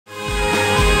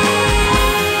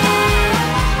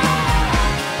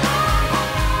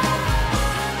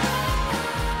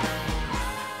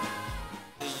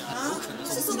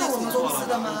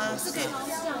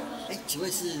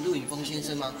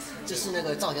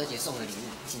德姐送的礼物，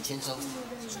请签收。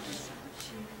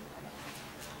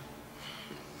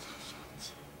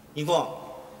迎凤，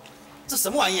这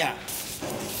什么玩意啊？我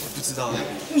不知道。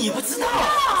你不知道？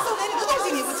送给你的东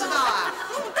西你不知道啊？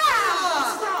那么大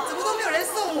啊！怎么都没有人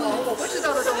送我不知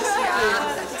道的东西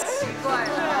啊？奇怪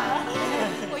了。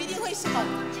我一定会送。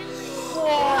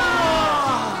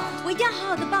哇！我一定要好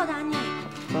好的报答你。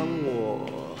帮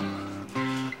我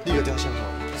立个雕像好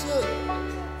了。这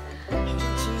好像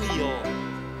经理哦。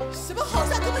什么好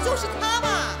像根本就是他嘛！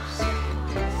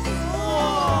哇！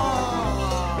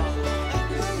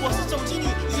我是总经理，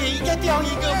也应该雕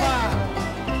一个吧？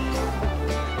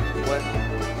怎么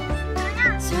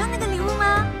样？喜欢那个礼物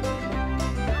吗？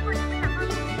如果你不想放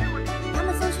进去，我可以他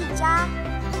们送去你家。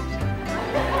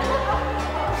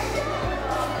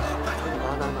拜托你把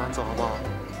它拿走好不好？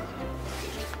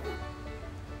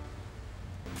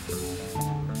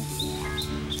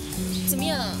怎么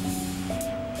样？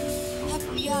他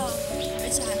不要，而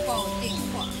且还挂我电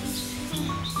话。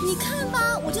你看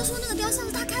吧，我就说那个雕像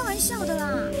是他开玩笑的啦。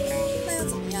那又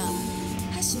怎么样？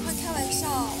他喜欢开玩笑，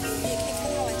我也可以开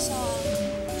他玩笑啊。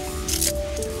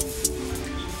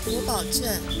我保证，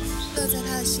乐在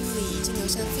他的心里已经留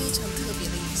下非常特别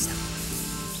的印象。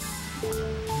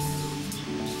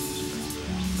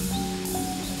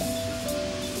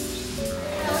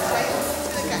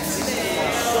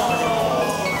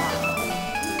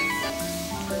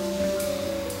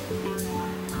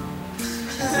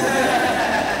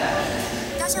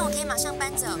雕像我可以马上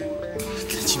搬走，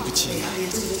看清不清？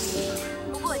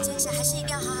不过我接下来还是一定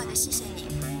要好好的谢谢你。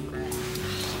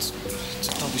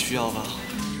这倒不需要吧。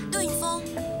陆颖峰，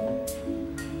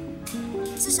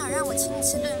至少让我请你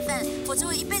吃顿饭，否则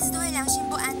我一辈子都会良心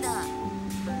不安的。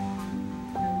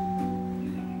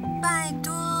拜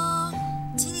托，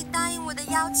请你答应我的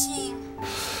邀请。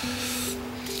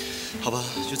好吧，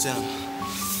就这样。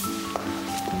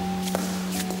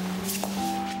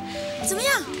怎么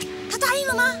样？他答应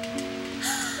了吗？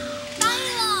答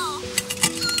应了。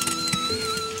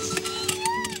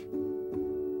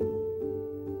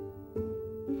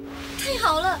太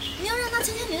好了，你要让他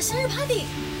参加你的生日 party。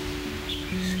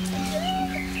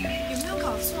有没有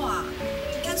搞错啊？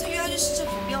你干脆约他去市政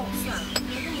府标舞算了，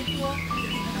人那么多，也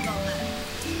可以跟他浪漫。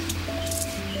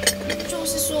就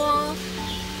是说，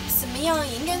怎么样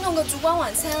也应该弄个烛光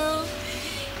晚餐啊。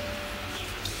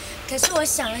可是我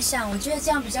想了想，我觉得这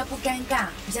样比较不尴尬，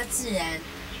比较自然。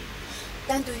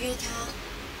单独约他，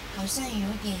好像有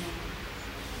点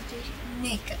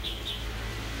那个。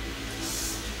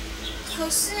可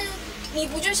是你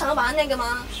不就想要把他那个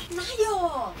吗？哪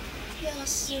有？要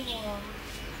是我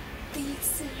第一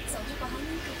次早就把他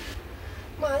那个……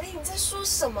玛丽，你在说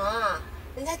什么啊？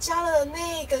人家加了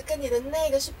那个跟你的那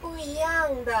个是不一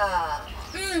样的。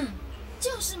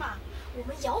就是嘛，我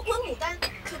们摇滚牡丹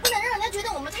可不能让人家觉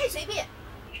得我们太随便。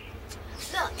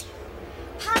乐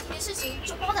，party的事情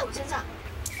就包在我身上，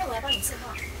让我来帮你策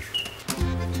划。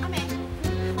阿美，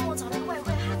帮我找那个外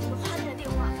汇哈尼花店的电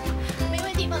话。没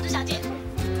问题，报纸小姐。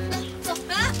走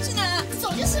啊，去哪？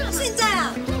走就是了嘛。现在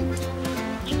啊。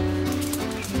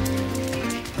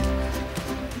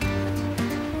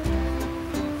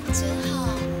真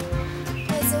好，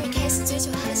我终于开始追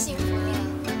求他的幸福了。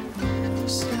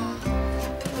是啊，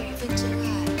有一份真爱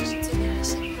是最令人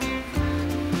幸福的。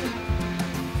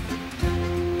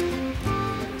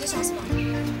你在想什么？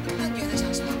那女的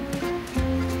想什么？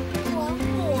管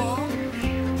我？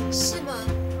是吗？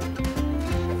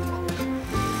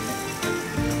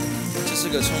这是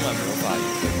个充满魔法与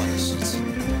科幻的世界，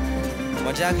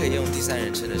玩家可以用第三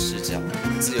人称的视角，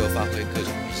自由发挥各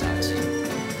种必杀技。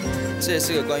这也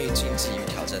是个关于竞技与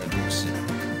挑战的故事。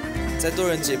在多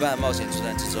人结伴冒险作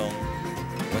战之中，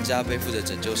玩家背负着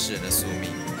拯救世人的宿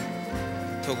命，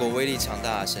透过威力强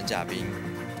大的神甲兵，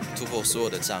突破所有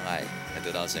的障碍，来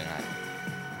得到真爱。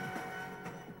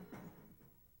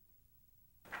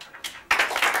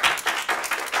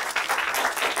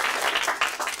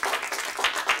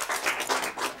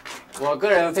我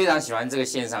个人非常喜欢这个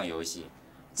线上游戏，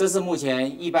这是目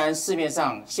前一般市面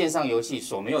上线上游戏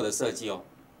所没有的设计哦。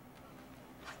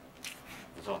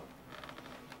不错，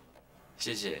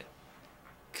谢谢。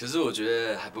可是我觉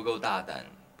得还不够大胆，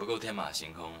不够天马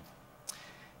行空。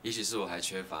也许是我还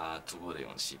缺乏突破的勇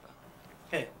气吧。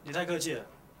嘿，你太客气了，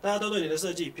大家都对你的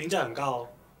设计评价很高哦。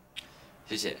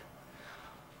谢谢。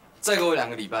再给我2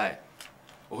个礼拜，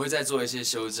我会再做一些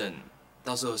修正，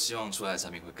到时候希望出来的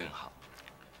产品会更好。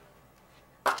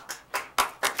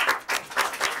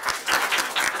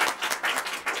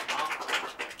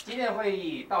今天的会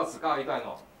议到此告一段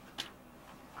落。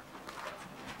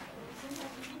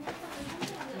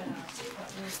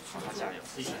加油！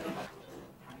谢谢。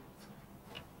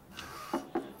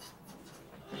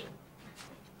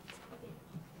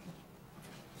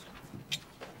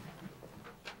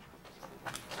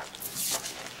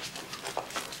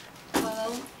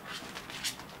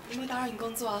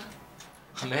工作啊？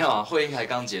没有啊，会议才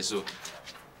刚结束。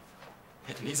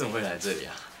你怎么会来这里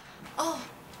啊？哦，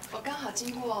我刚好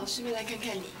经过，顺便来看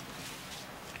看你。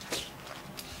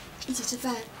一起吃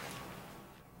饭。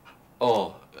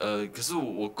哦，可是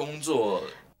我工作。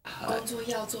工作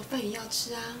要做，饭也要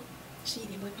吃啊，吃一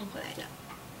点不会胖回来的。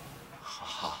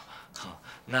好，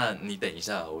那你等一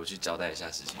下，我去交代一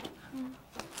下事情。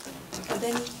我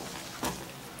等你。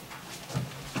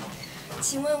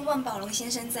请问万宝龙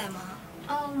先生在吗？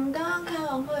我们刚刚开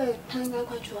完会，他应该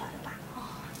快出来了吧？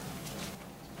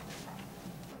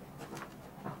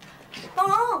宝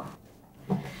龙，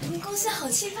你公司好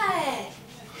气派哎！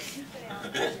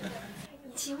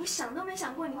以前我想都没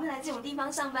想过你会来这种地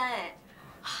方上班哎，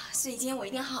所以今天我一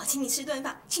定要好好请你吃顿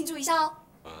饭，庆祝一下哦。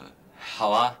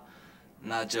好啊，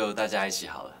那就大家一起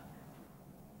好了。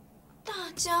大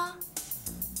家？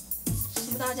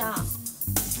什么大家啊？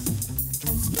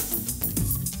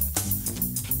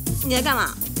你在干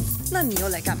嘛？那你又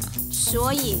来干嘛？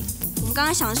所以，我们刚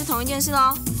刚想的是同一件事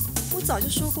喽。我早就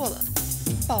说过了，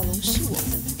宝龙是我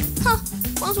的。哼，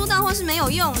光说大话是没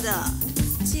有用的。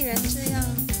既然这样，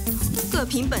各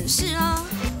凭本事啊。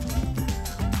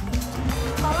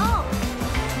宝龙，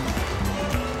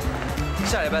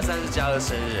下礼拜3是嘉乐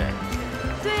生日哎。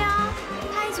对啊，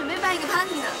他还准备办一个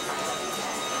party 呢。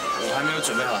我还没有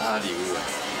准备好他的礼物哎。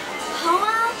好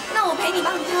啊，那我陪你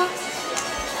帮你挑。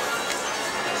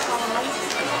宝龙，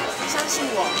你相信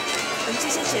我，我们这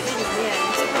些姐妹里面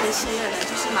最不能信任的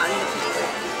就是玛丽的朋友。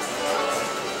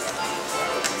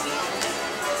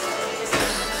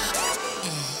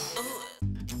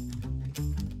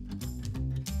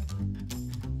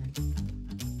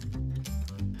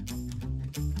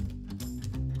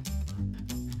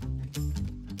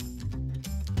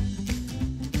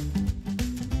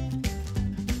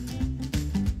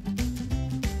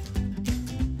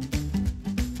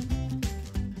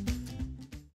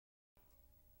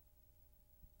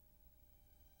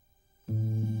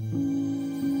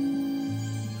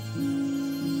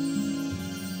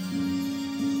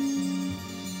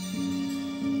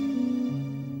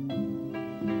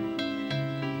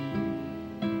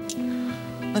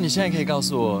那你现在可以告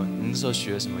诉我，你那时候许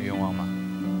了什么愿望吗？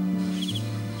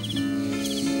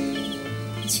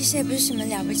其实也不是什么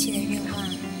了不起的愿望，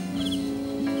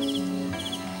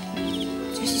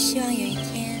就是希望有一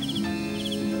天，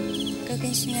能够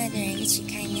跟心爱的人一起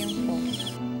看烟火。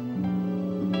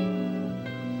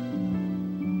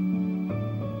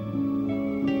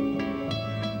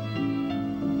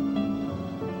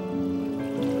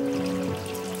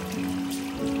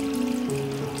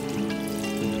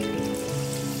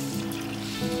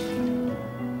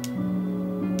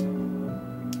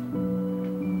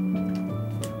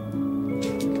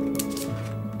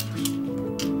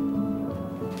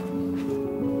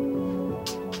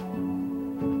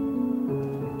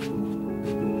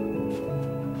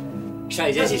上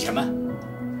一件写什么？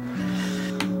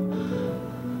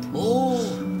哦，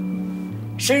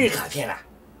生日卡片啊！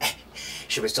哎，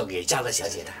是不是送给嘉乐小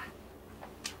姐的？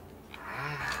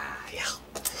啊呀，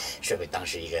顺便当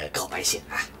是一个告白信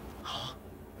啊！好，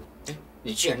哎，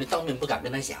你既然当面不敢跟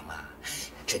她讲嘛，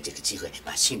趁这个机会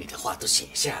把心里的话都写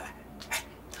下来。哎，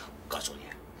我告诉你，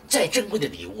再珍贵的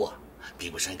礼物啊，比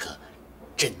不上一颗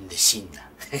真的心呐。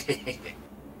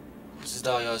不知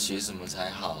道要写什么才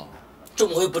好。怎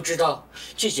么会不知道？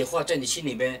这些话在你心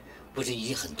里面不是已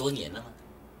经很多年了吗？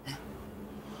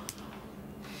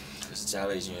可是嘉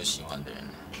乐已经有喜欢的人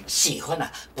了。喜欢呢、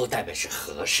不代表是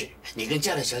合适。你跟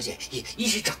嘉乐小姐也一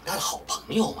直长大的好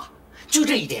朋友嘛，就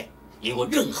这一点，赢过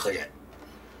任何人。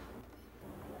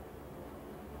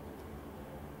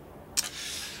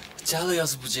嘉乐要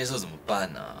是不接受怎么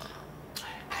办呢？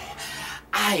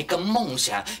爱跟梦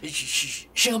想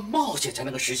是要冒险才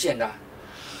能够实现的。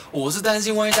我是担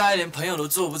心，万一大家连朋友都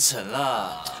做不成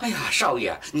了。哎呀，少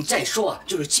爷，你再说啊，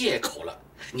就是借口了。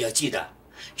你要记得，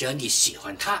只要你喜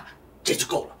欢他，这就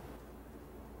够了。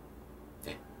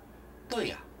哎，对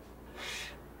呀，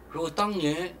如果当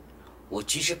年我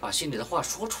及时把心里的话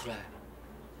说出来，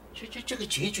这个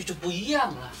结局就不一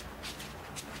样了。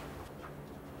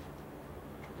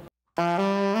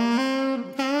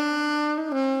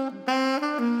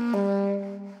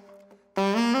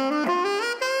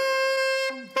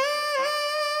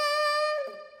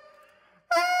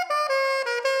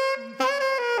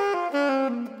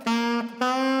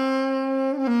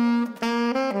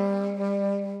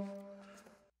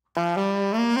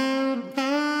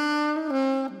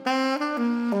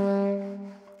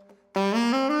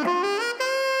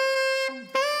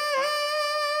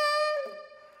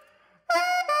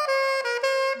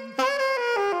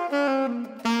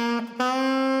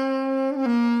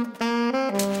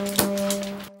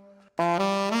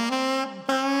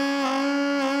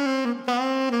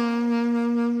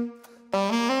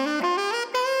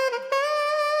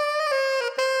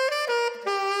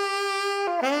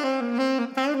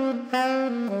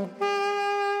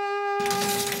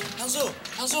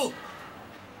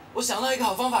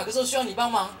好方法，可是我需要你帮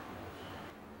忙。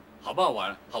好不好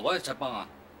玩？好玩才棒啊！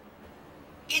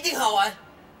一定好玩。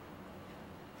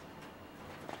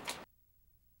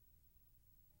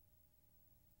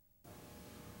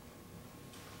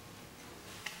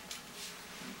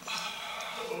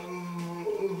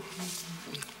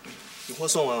有话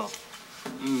送完啊？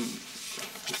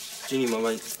经理麻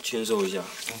烦签收一下。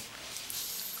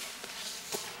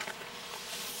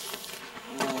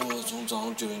哦，从早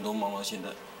上9点多忙到现在，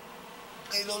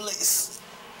累都累死。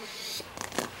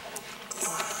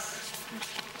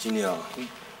经理啊，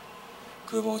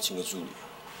可不可以帮我请个助理？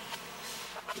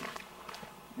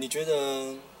你觉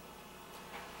得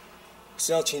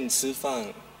是要请你吃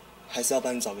饭，还是要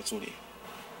帮你找个助理？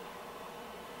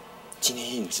今天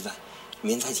请你吃饭，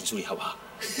明天再请助理，好不好？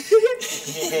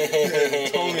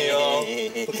聪明哦，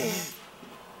不可能。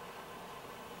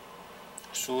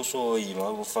说说而已嘛，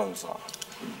又不犯法。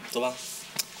走吧，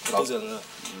肚子很饿。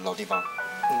老地方。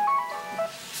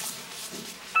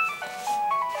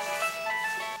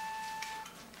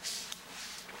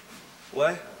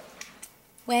喂。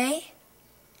喂，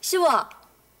是我。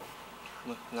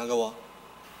哪个我？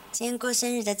今天过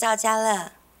生日的赵家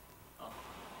乐。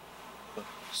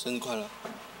生日快乐。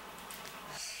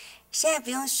现在不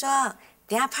用说，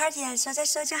等下 party 的时候再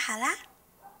说就好啦。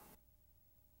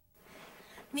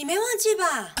你没忘记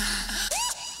吧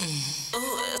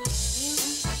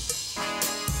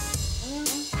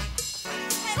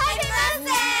？Happy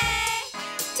birthday！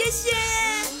 谢谢。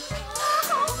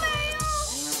好美哦！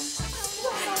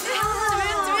怎么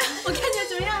样？我看起来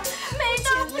怎么样？美到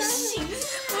不行！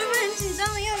我会不会很紧张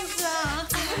的样子啊？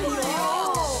哎呦，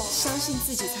相信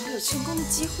自己才会有成功的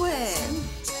机会。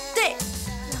对，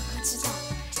让他知道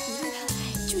你对他的爱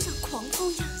就像狂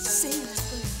风一样，谁也来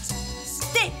不了。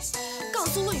对，告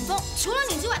诉陆允峰，除了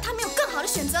你之外，他没有更好的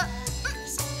选择。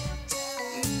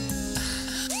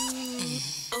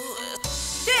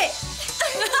对。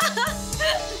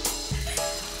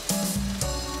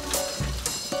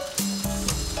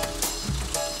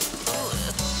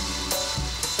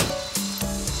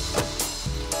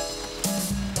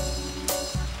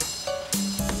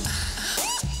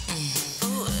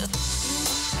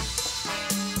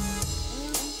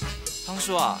汤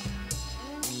叔啊，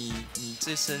你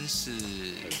这身是？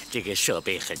这个设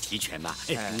备很齐全嘛。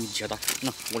哎，你瞧到，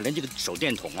那我连这个手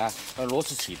电筒啊、螺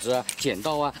丝起子啊、剪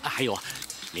刀啊，还有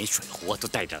连水壶都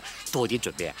带着，多一点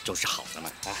准备就是好的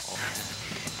嘛。啊，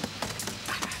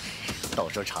到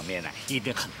时候场面呢一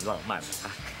定很浪漫的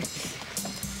啊。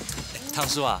汤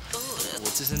叔啊，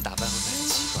我这身打扮会不会很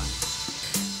奇怪？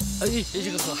哎，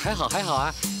这个还好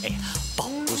啊。哎，宝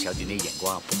珠小姐那眼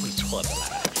光不会错的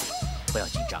啦。不要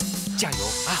紧张，加油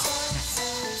啊！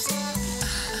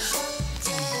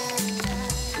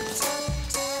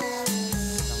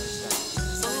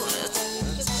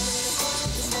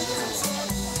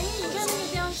哎，你看那个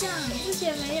雕像，之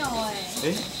前没有哎。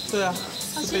哎，对啊，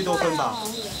是贝多芬吧？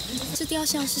这雕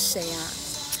像是谁啊？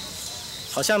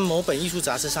好像某本艺术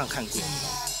杂志上看过。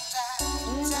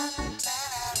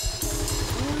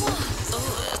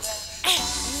哎，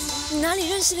你哪里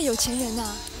认识的有钱人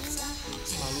啊？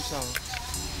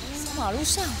马路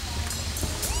上？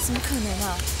怎么可能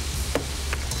啊？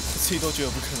自己都觉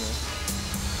得不可能。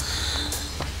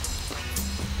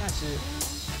但是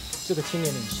这个青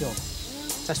年领袖，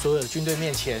在所有的军队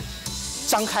面前，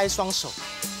张开双手，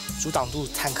阻挡住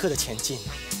坦克的前进，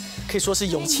可以说是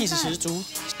勇气十足。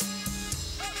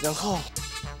然后，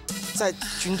在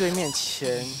军队面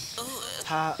前，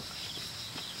他。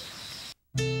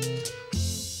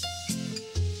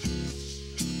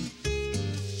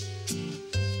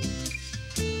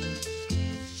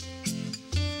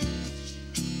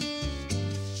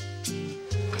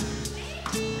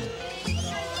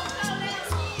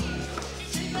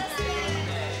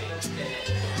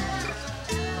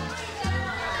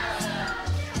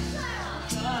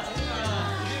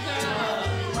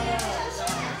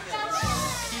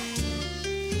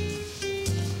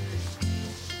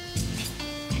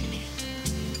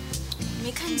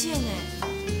看见哎，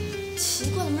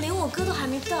奇怪，怎么连我哥都还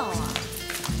没到啊？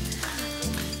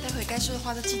待会该说的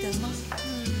话都记得吗？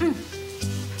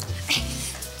哎，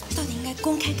到底应该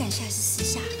公开感谢还是私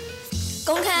下？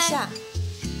公开。私下。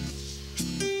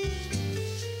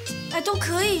哎，都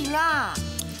可以啦。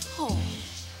哦。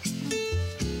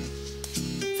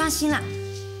放心啦，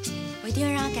我一定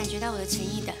会让他感觉到我的诚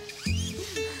意的。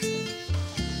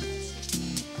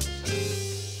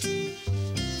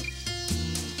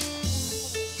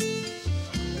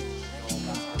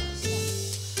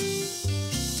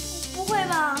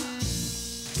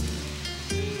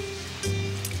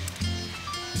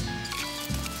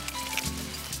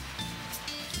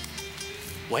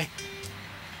喂，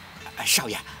少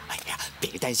爷，哎呀，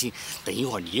别担心，等一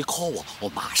会儿你一 call 我，我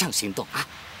马上行动啊。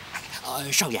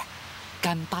少爷，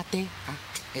干巴爹啊！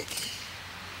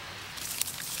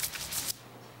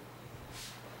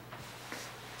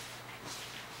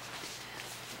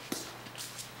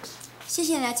谢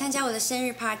谢你来参加我的生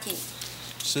日 party。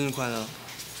生日快乐！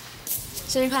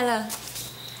生日快乐！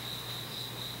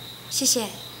谢谢。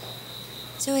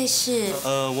这位是？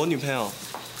我女朋友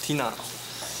Tina。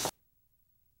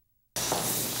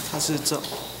她是赵，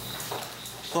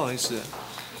不好意思，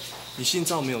你姓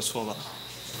赵没有错吧？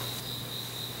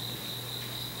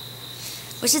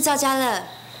我是赵家乐。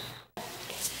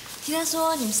听他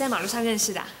说你们是在马路上认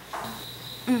识的、啊。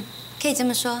嗯，可以这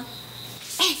么说。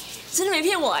哎，真的没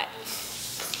骗我哎。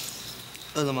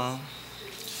饿了吗？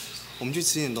我们去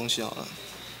吃点东西好了。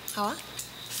好啊。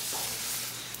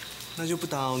那就不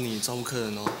打扰你招呼客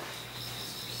人哦。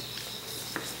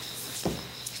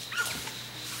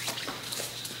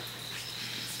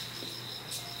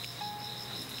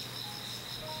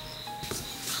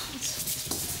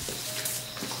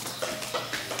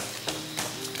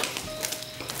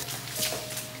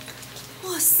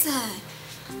哇塞，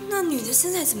那女的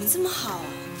身材怎么这么好啊？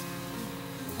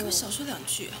可不可以少说2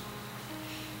句啊？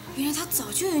原来她早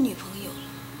就有女朋友了。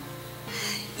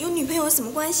有女朋友有什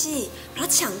么关系？把她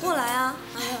抢过来啊！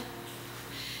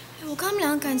我看他们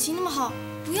两个感情那么好，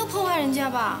不要破坏人家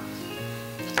吧。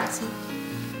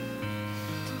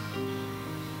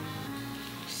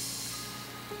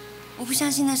我不相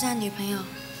信那是他女朋友。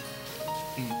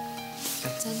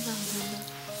真的。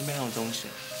那边还有东西。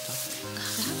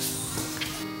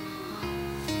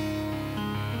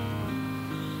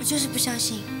我就是不相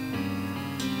信。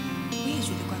我也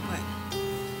觉得怪怪的。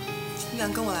你俩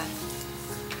跟我来。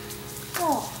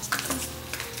哦。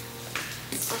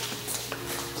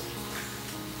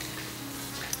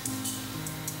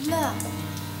乐，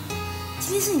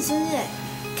今天是你生日哎，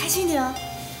开心一点哦。哎，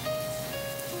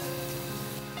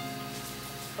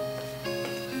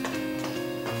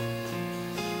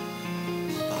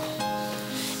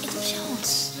东西好好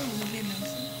吃哦，我也没有吃。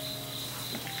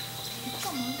你干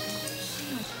嘛？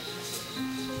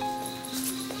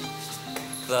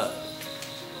乐，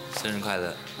生日快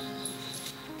乐！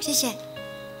谢谢。在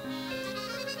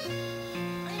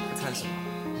看什么？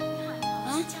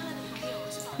啊？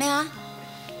没有啊。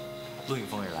陆颖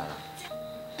峰也来了。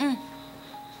嗯，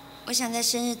我想在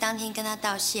生日当天跟他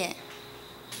道谢。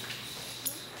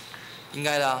应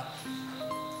该的啊。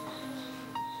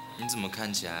你怎么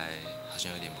看起来好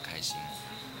像有点不开心？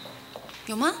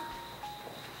有吗？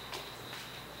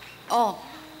哦，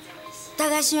大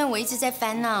概是因为我一直在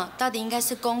烦恼，到底应该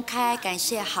是公开感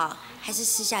谢好，还是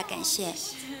私下感谢？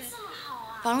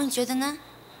宝龙，你觉得呢？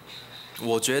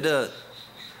我觉得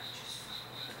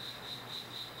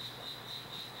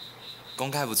公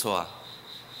开不错啊。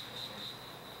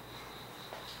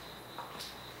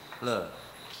乐，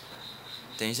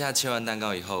等一下切完蛋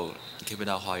糕以后，你可不可以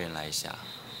到花园来一下？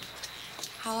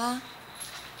好啊。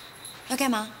要干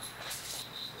嘛？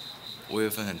我有一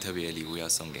份很特别的礼物要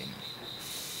送给你。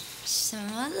什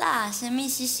么啦，神秘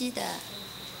兮兮的。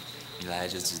你来了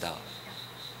就知道。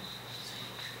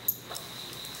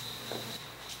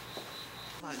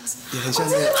也很像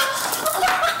那个。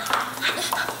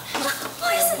不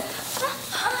好意思，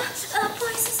不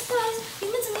好意思，你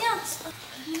们怎么样？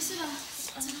没事吧？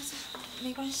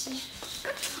没关系。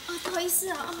不好意思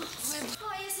啊，不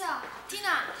好意思啊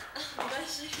 ，Tina， 没关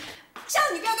系。叫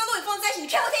你不要跟陆宇峰在一起，你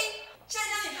偏不听。现在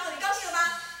交女朋友，你高兴了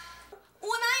吧？我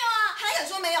哪有啊？还敢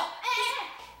说没有？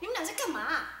你们俩在干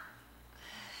嘛？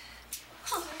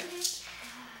哼！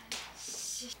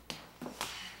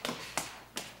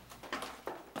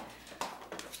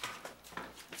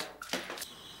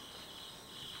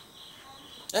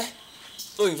哎，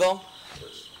陆颖峰，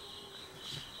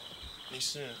你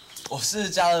是？我是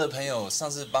嘉乐的朋友，上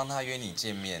次帮他约你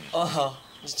见面。哦，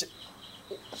你这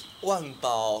万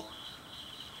宝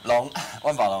龙，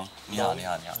万宝龙，你好，你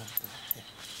好，你好。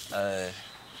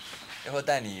要不要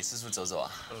带你四处走走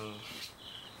啊？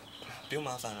不用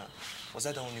麻烦了，我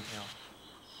在等我女朋友。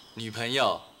女朋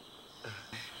友？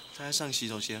她在上洗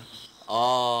手间。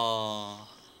哦。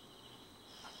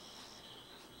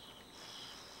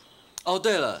哦，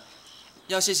对了，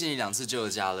要谢谢你2次救了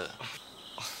嘉乐。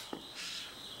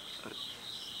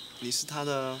你是他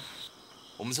的？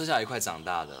我们从小一块长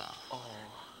大的啦。哦。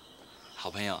好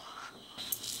朋友。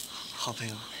好朋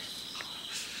友。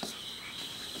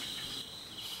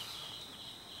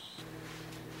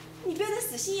你不要再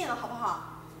死心眼了，好不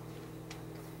好？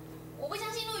我不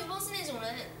相信陆宇峰是那种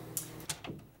人。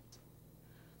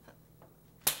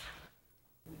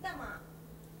干嘛？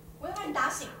我要把你打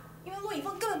醒，因为陆宇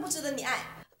峰根本不值得你爱。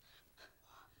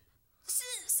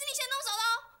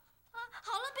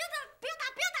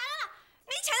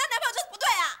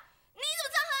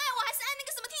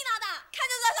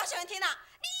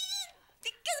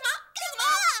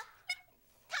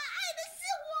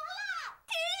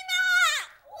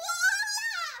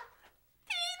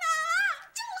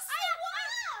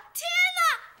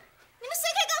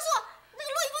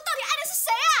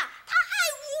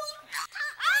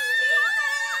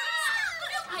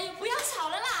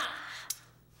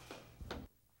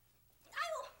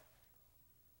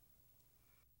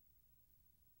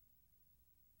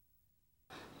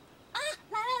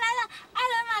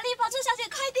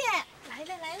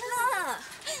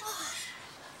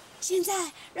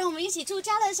起祝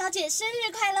嘉乐小姐生日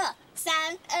快乐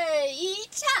！3、2、1，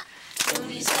唱！祝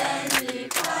你生日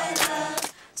快乐，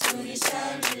祝你生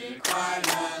日快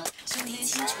乐。听听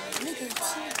清楚，那个听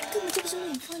根本就不是陆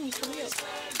颖峰的女朋友，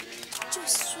就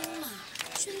说嘛，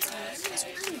轩怎么认出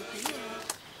他女朋友了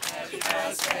 ？Happy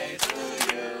birthday to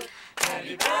you,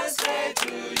 Happy birthday to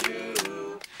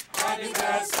you, Happy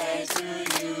birthday to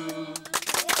you。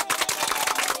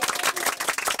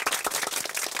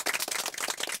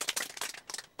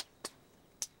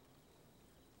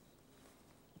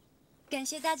感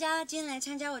谢大家今天来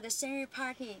参加我的生日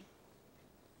party。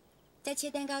在切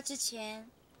蛋糕之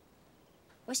前，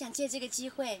我想借这个机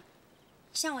会，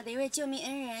向我的一位救命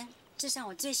恩人致上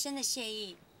我最深的谢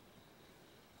意。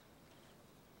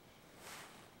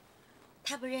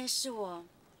他不认识我，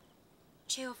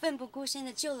却又奋不顾身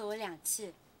地救了我2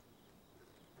次，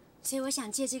所以我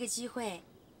想借这个机会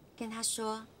跟他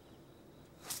说：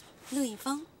陆颖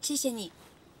峰，谢谢你。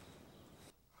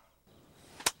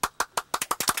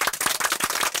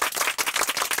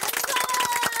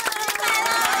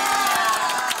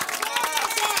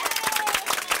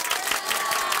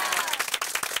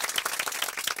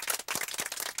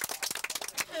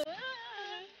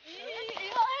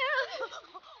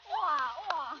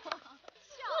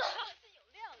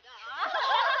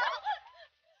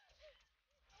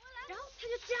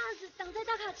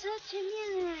前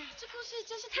面哎，这故事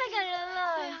真是太感人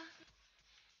了。对啊。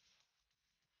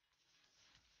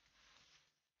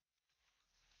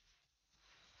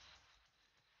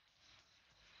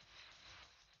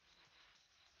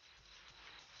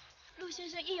陆先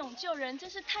生义勇救人，真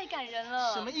是太感人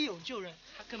了。什么义勇救人？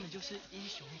他根本就是英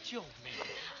雄救美。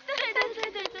对。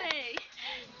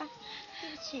啊，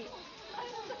对不起。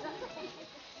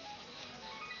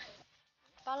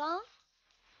宝龙。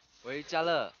喂，嘉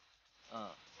乐。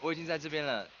我已经在这边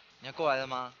了，你要过来了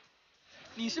吗？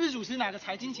你是不是主持哪个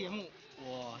财经节目？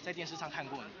我在电视上看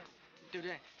过你，对不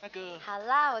对？那个。好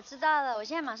啦，我知道了，我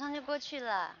现在马上就过去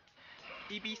了。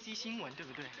BBC 新闻对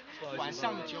不对？晚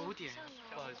上9点。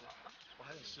不好意思，我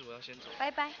还有事，我要先走。拜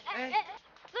拜。陆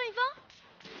颖峰。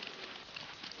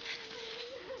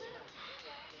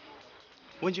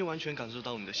我已经完全感受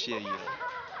到你的谢意了，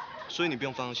所以你不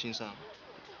用放在心上。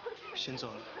先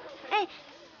走了。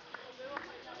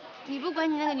你不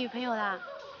管你那个女朋友啦，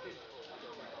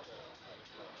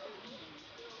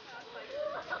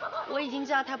我已经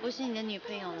知道她不是你的女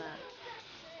朋友了。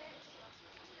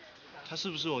她是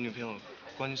不是我女朋友，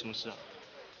关你什么事啊？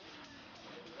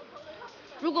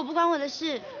如果不关我的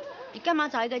事，你干嘛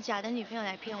找一个假的女朋友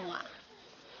来骗我啊？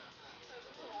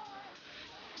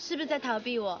是不是在逃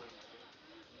避我？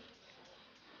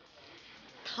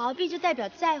逃避就代表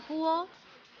在乎哦。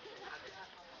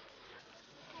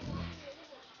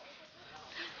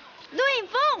陆颖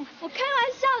峰，我开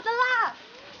玩笑的啦。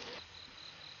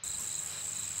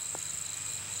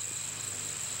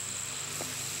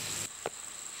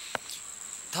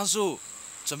汤叔，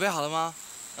准备好了吗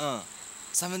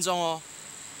？3分钟哦。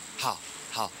好。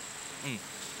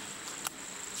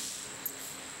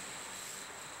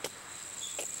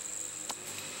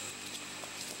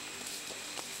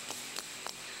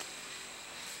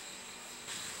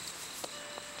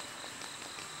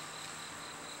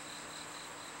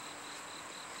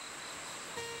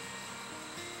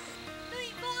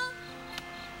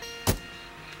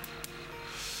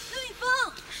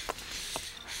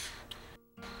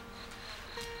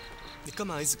你干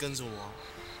嘛一直跟着我？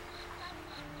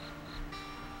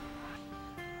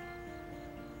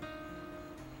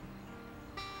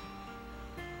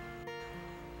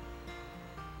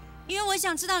因为我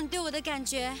想知道你对我的感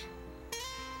觉，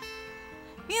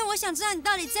因为我想知道你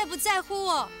到底在不在乎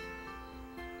我。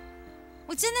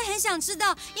我真的很想知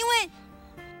道，因为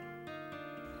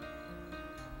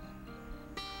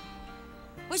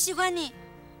我喜欢你。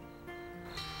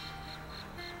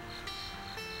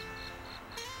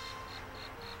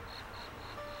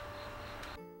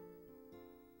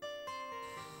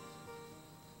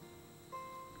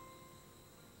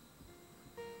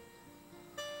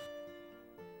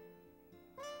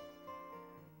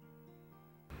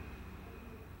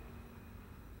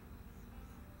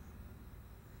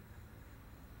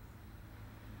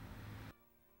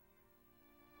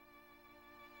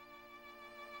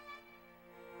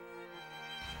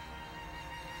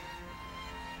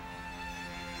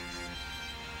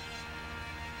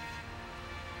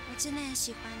我真的很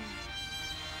喜欢你。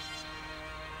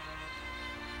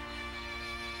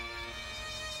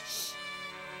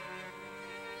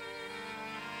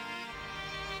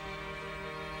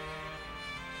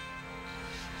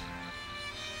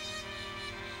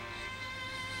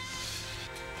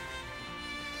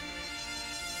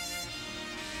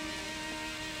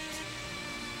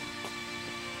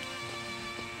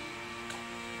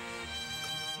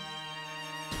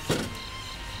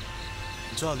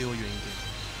最好离我远一点。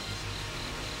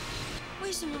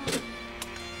为什么？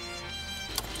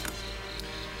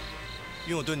因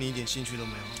为我对你一点兴趣都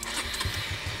没有。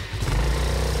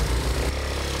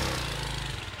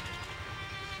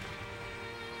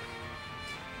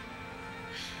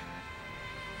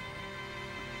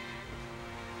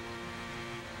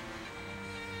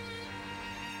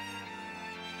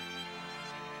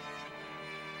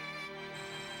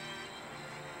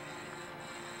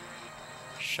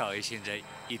少爷现在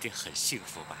一定很幸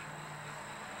福吧？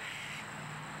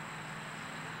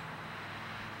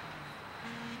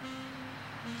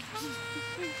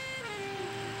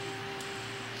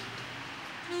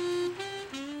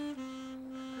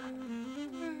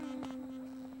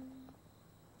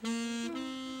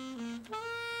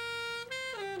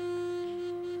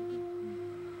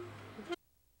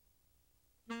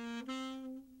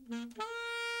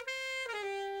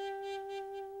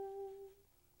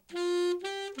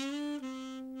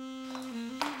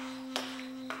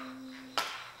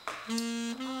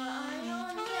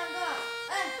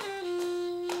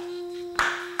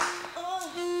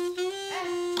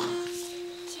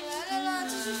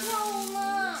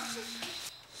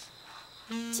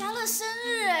嘉乐生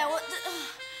日哎，我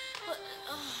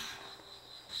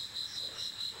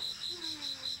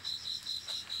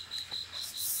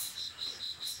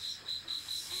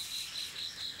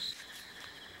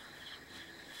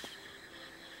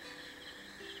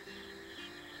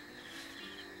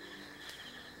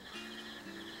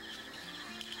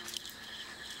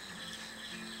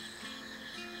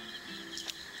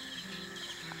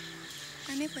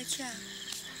还没回去啊？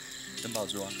等宝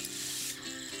珠啊。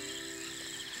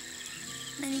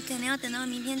那你可能要等到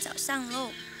明天早上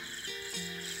喽。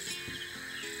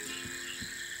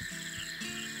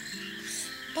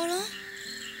宝龙，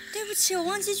对不起，我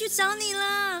忘记去找你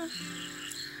了。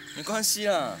没关系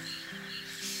啦。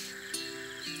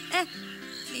哎，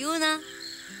礼物呢？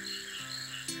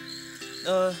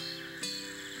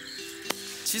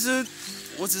其实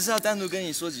我只是要单独跟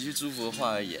你说几句祝福的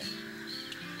话而已。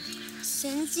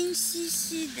神经兮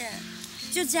兮的，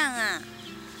就这样啊？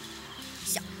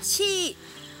小气。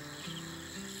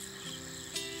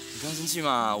你不要生气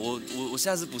嘛，我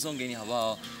下次补送给你好不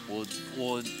好？我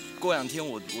过2天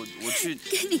我去。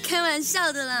跟你开玩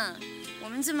笑的啦，我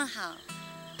们这么好，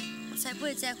我才不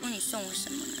会在乎你送我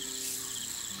什么呢。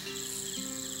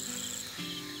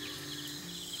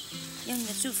有你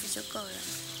的祝福就够了。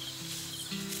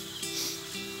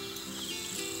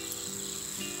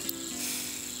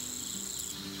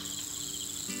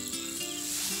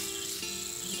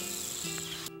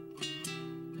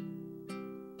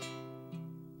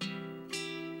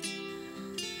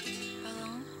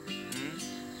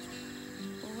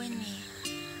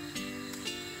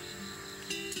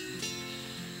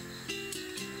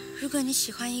如果你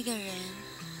喜欢一个人，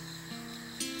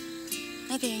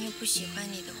那个人又不喜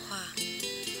欢你的话，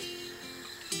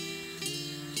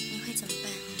你会怎么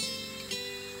办？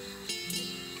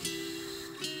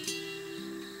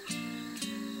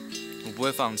我不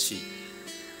会放弃，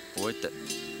我会等。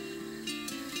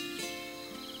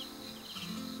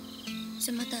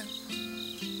怎么等？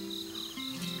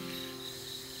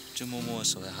就默默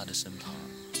守在他的身旁。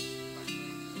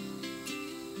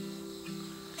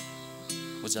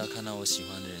我只要看到我喜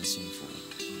欢的人幸福，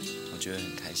我就会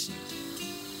很开心。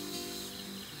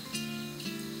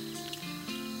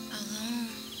宝龙，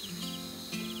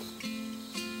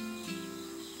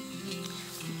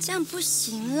这样不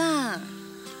行啦！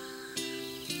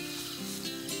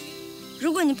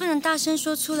如果你不能大声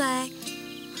说出来，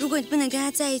如果你不能跟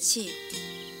他在一起，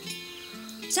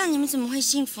这样你们怎么会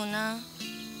幸福呢？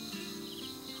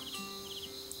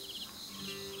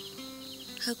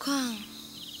何况，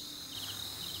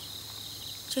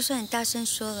就算你大声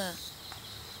说了，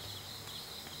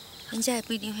人家也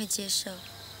不一定会接受。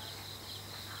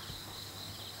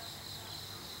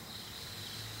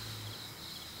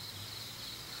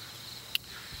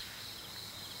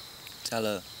嘉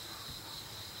乐，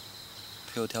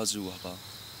陪我跳支舞好不好？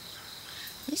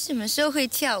你什么时候会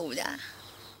跳舞的啊？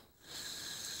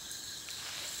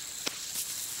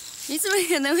你怎么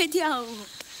可能会跳舞？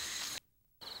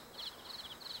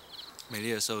美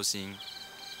丽的寿星，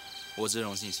我真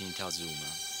荣幸请你跳支舞吗？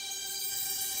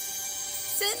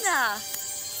真的？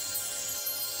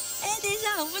哎，等一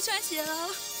下，我不穿鞋喽。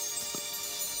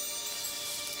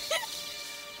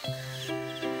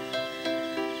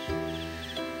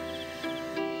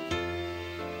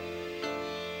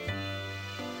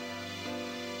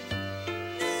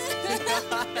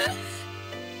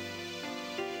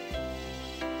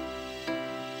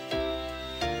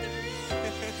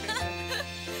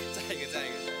再一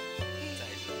个。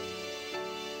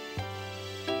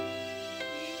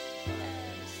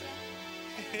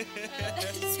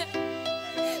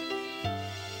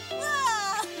哇！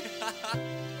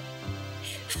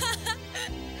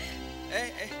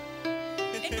哎，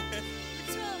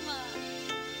不错嘛！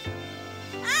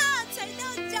啊，踩到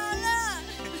脚了！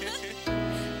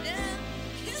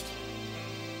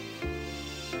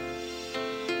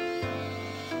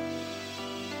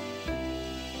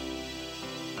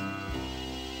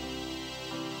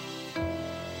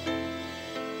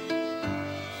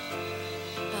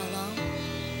宝龙，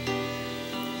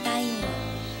答应我，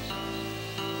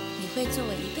你会做我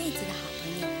一辈子的好朋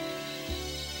友。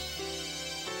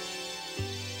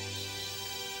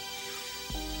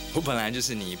我本来就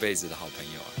是你一辈子的好朋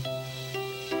友啊。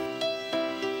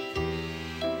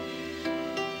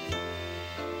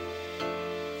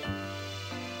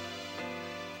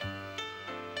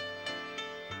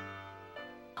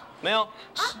没有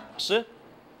10。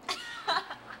哎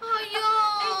呦，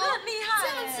很厉害！这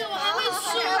样子我还会输，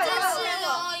真是的，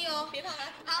哎呦！别怕，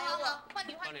好，换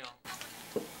你。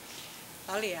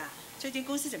老李啊，最近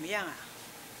公司怎么样啊？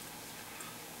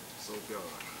收掉了。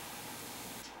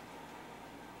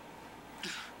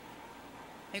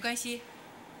没关系，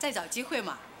再找机会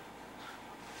嘛。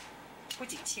不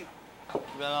景气嘛。这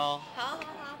边喽。好，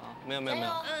没有。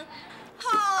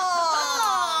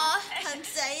很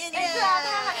贼耶你！对啊，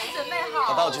他还没准备好。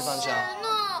好，带我去放下。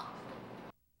哦，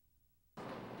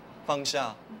放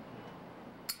下。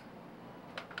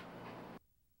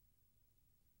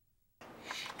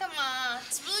干嘛？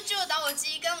是不是就有打火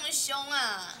机跟我们凶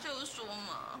啊？就是说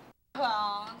嘛。对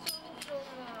啊，就是说嘛。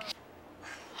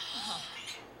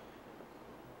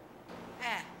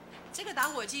哎，这个打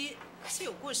火机是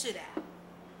有故事的。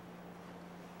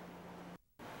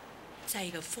在一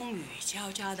个风雨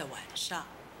交加的晚上，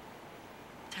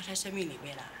在他生命里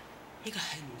面一个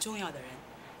很重要的人，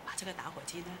把这个打火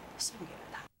机送给了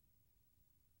他。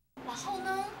然后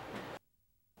呢？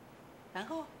然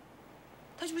后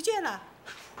他就不见了。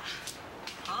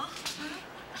啊？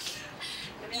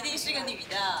一定是个女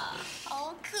的。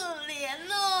好可怜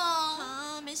哦！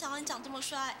啊，没想到你长这么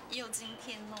帅，也有今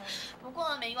天哦。不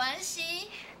过没关系，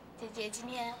姐姐今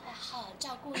天会好好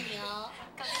照顾你哦，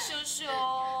赶快休息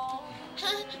哦。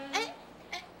哎。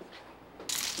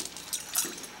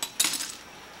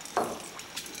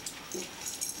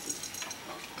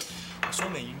我说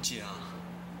美云姐啊，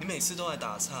你每次都来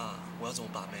打岔，我要怎么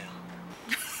把妹啊？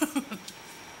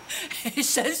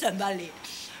省吧你，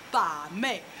把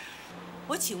妹。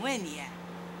我请问你，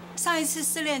上一次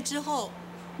失恋之后，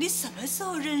你什么时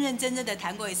候认认真真的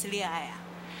谈过一次恋爱啊？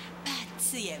半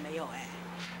次也没有哎。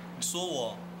你说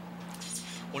我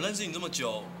认识你这么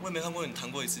久，我也没看过你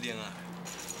谈过一次恋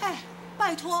爱。哎，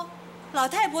拜托，老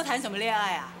太婆谈什么恋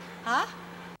爱啊？啊？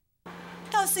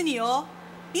倒是你哦，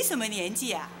你什么年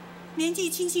纪啊？年纪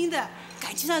轻轻的，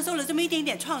感情上受了这么一点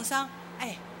点创伤，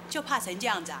哎，就怕成这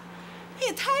样子啊？你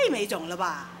也太没种了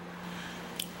吧！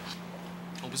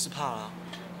我不是怕啦，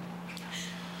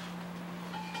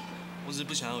我只是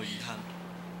不想要有遗憾。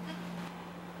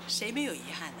谁没有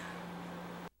遗憾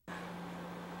呢？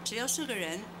只要是个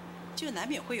人，就难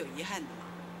免会有遗憾的嘛。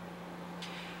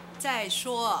再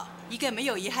说，一个没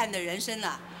有遗憾的人生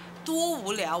啊，多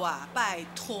无聊啊！拜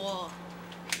托。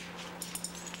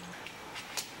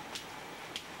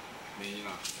美英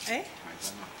啊，哎，买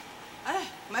单了。哎，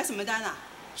买什么单啊？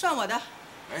算我的。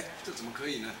哎，这怎么可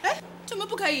以呢？哎，怎么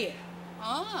不可以？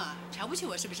哦，瞧不起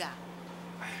我是不是啊？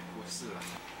哎，不是啦。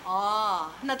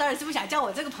哦，那当然是不想交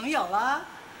我这个朋友了。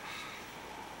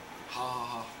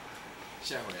好，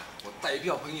下回啊，我代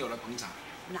表朋友来捧场。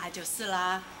那就是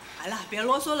啦。好了，别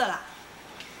啰嗦了啦。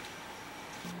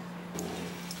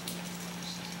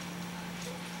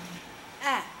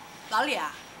哎，老李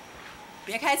啊，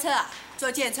别开车啊，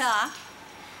坐电车啊。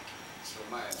车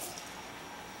卖了。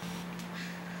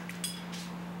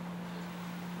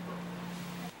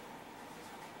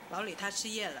老李他失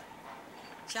业了，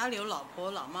家里有老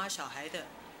婆、老妈、小孩的，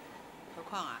何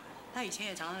况啊，他以前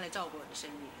也常常来照顾我的生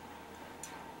意。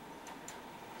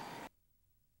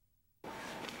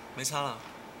没差啦，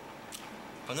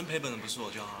反正赔本的不是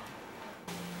我就好了。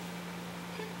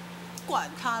管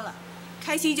他了，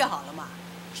开心就好了嘛。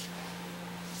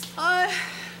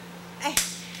哎，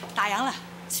打烊了，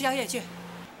吃宵夜去。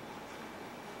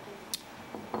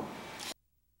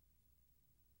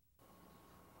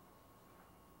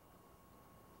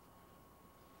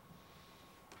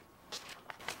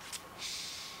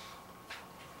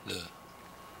乐，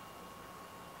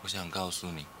我想告诉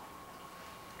你，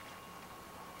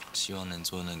希望能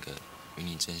做那个与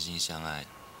你真心相爱、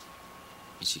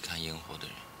一起看烟火的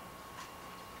人。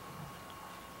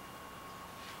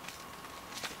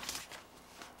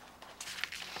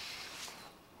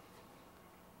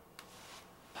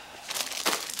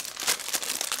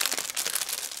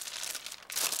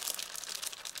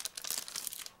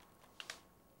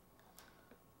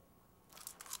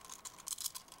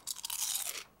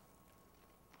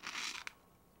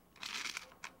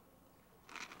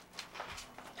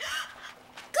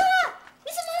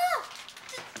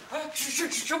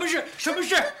什么事？什么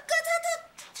事？哥，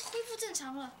他恢复正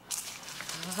常了。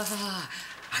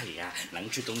哎呀，能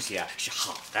吃东西啊是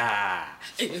好的。哎，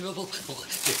不，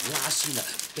对，拉稀呢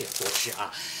不要多吃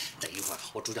啊。等一会儿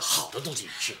我煮点好的东西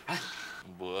吃啊。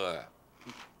不饿。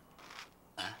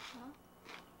啊？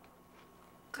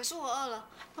可是我饿了，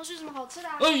要吃什么好吃的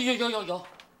啊？有。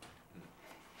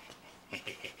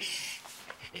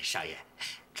少爷，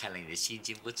看来你的心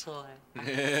情不错哎。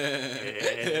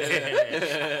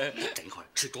等一会儿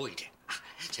吃多一点啊，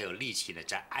才有力气呢，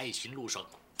在爱情路上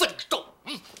奋斗。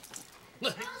大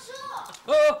叔。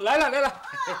哦，来了。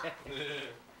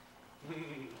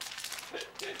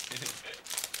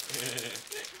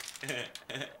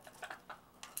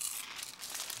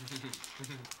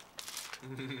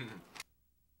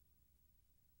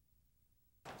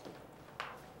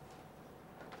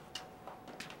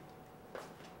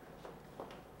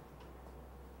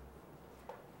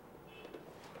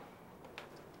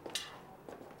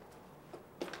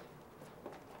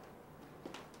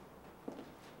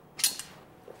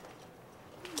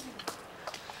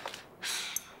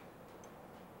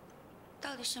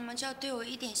到底什么叫对我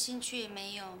一点兴趣也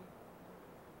没有？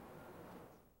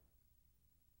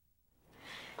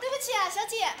对不起啊，小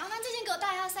姐，麻烦这件给我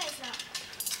大一号 size 啊。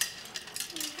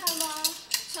你看吧，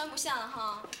穿不下了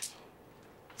哈。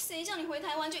谁叫你回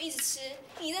台湾就一直吃？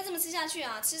你再这么吃下去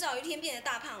啊，迟早有一天变成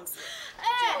大胖子，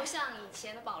就像以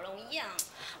前的宝龙一样。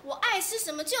我爱吃什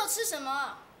么就吃什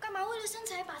么，干嘛为了身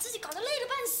材把自己搞得累得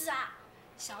半死啊？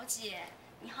小姐，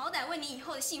你好歹为你以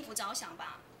后的幸福着想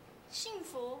吧。幸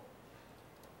福？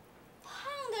胖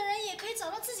的人也可以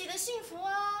找到自己的幸福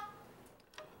啊。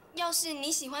要是你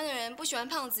喜欢的人不喜欢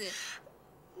胖子，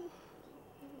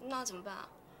那怎么办啊？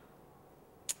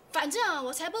反正啊，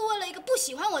我才不会为了一个不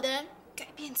喜欢我的人改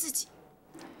变自己。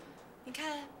你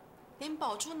看，连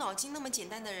保住脑筋那么简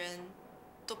单的人，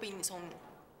都比你聪明。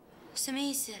什么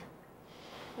意思？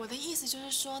我的意思就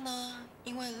是说呢，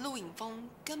因为陆颖峰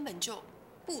根本就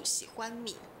不喜欢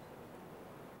你。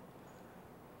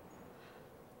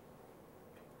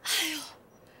哎呦，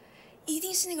一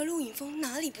定是那个陆颖峰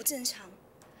哪里不正常，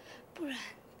不然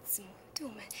怎么对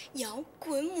我们摇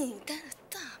滚牡丹的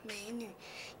大美女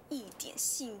一点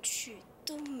兴趣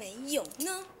都没有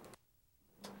呢？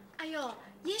哎呦，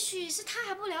也许是他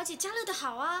还不了解嘉乐的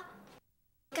好啊。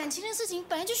感情的事情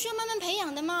本来就需要慢慢培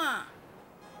养的嘛。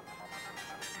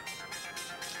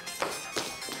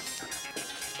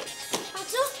宝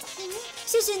珠，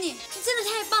谢谢你，你真的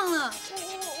太棒了。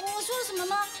我说了什么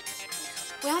吗？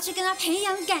我要去跟他培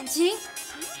养感情。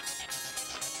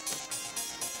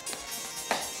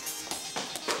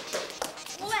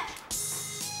喂。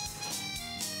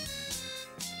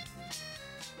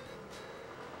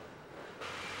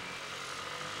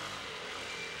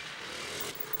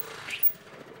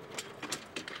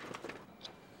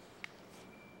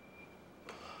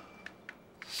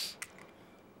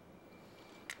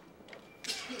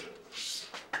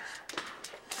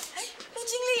陆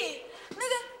经理，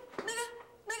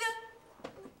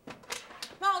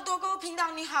猫耳朵沟频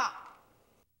道你好，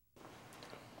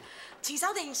请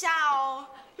稍等一下哦，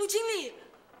陆经理，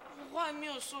我话还没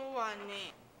有说完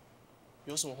呢。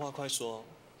有什么话快说，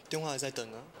电话还在等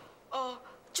呢。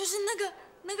就是那个，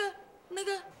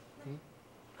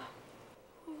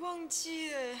我忘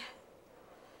记了。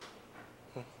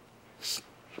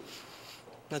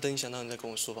那等你想到你再跟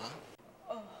我说吧。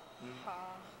哦，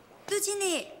好。陆经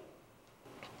理，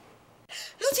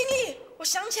陆经理，我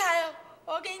想起来了，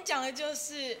我要跟你讲的就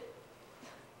是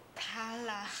他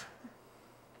啦。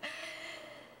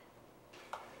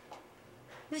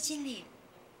陆经理，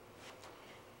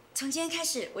从今天开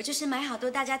始，我就是买好多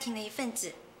大家庭的一份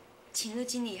子，请陆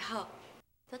经理以后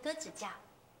多多指教。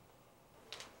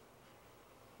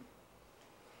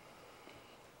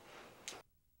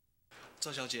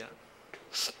赵小姐，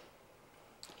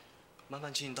麻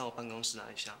烦请你到我办公室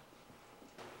来一下。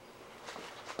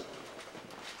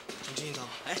总经理到。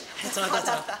哎，走。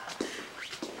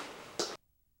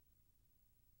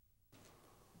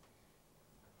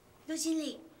陆经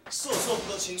理，是我说的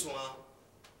不够清楚吗？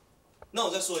那我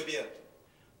再说一遍，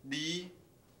离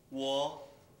我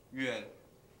远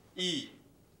一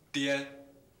点，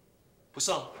不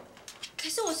上。可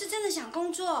是我是真的想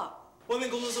工作。外面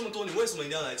工作这么多，你为什么一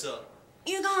定要来这？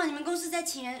因为刚好你们公司在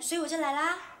请人，所以我就来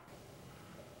啦。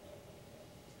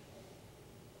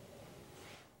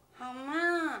好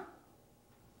嘛，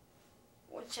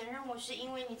我承认我是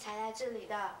因为你才来这里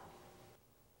的。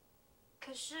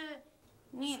可是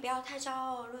你也不要太骄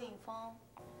傲，陆颖峰，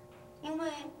因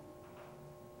为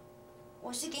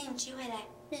我是给你机会来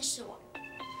认识我。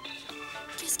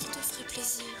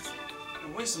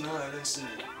我为什么要来认识你？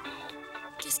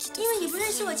因为你不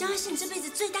认识我，将会是你这辈子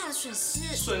最大的损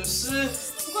失。损失？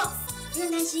不过不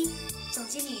用担心，总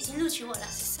经理已经录取我了。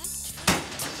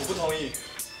我不同意。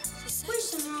为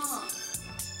什么？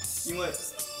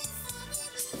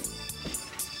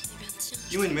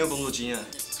因为你没有工作经验。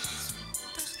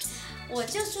我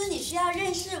就说你需要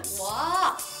认识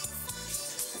我。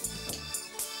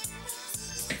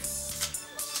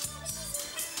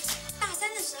大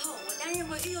3的时候，我担任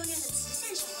过育幼院的慈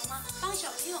善小妈妈，帮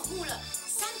小朋友募了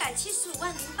375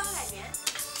万0800元。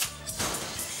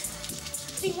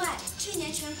另外，去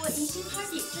年全国迎新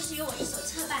Party 就是由我一手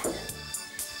策办的。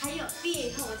还有毕业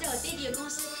以后，我在我爹地的公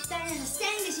司担任了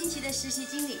3个星期的实习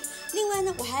经理。另外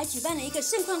呢，我还举办了一个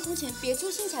盛况空前、别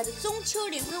出心裁的中秋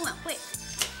联欢晚会。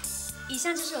以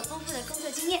上就是我丰富的工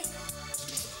作经验。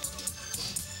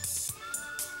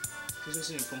这就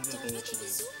是你丰富的工作经验。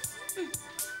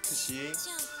可惜，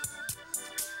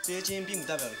这些经验并不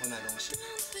代表你会卖东西。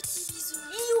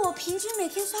以我平均每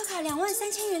天刷卡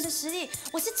23000元的实力，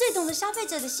我是最懂得消费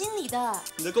者的心理的。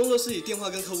你的工作是以电话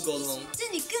跟客户沟通，这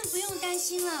你更不用担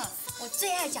心了。我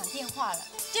最爱讲电话了，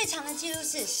最长的记录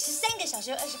是13个小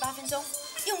时28分钟。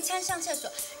用餐、上厕所，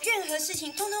任何事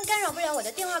情通通干扰不了我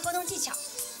的电话沟通技巧。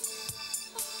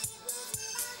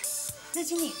陆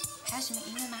经理，还有什么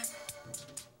疑问吗？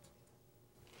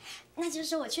那就是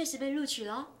说我确实被录取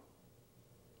喽。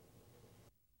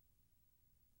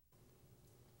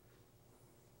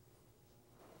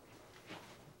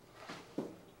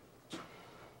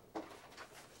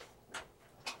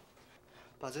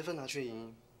把这份拿去影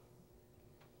印。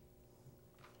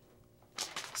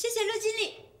谢谢陆经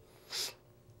理。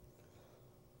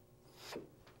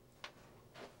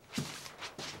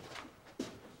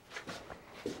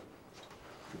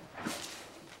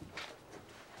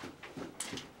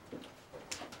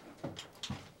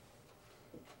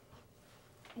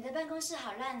你的办公室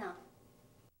好乱哦。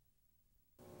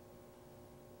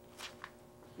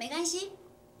没关系，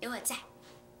有我在。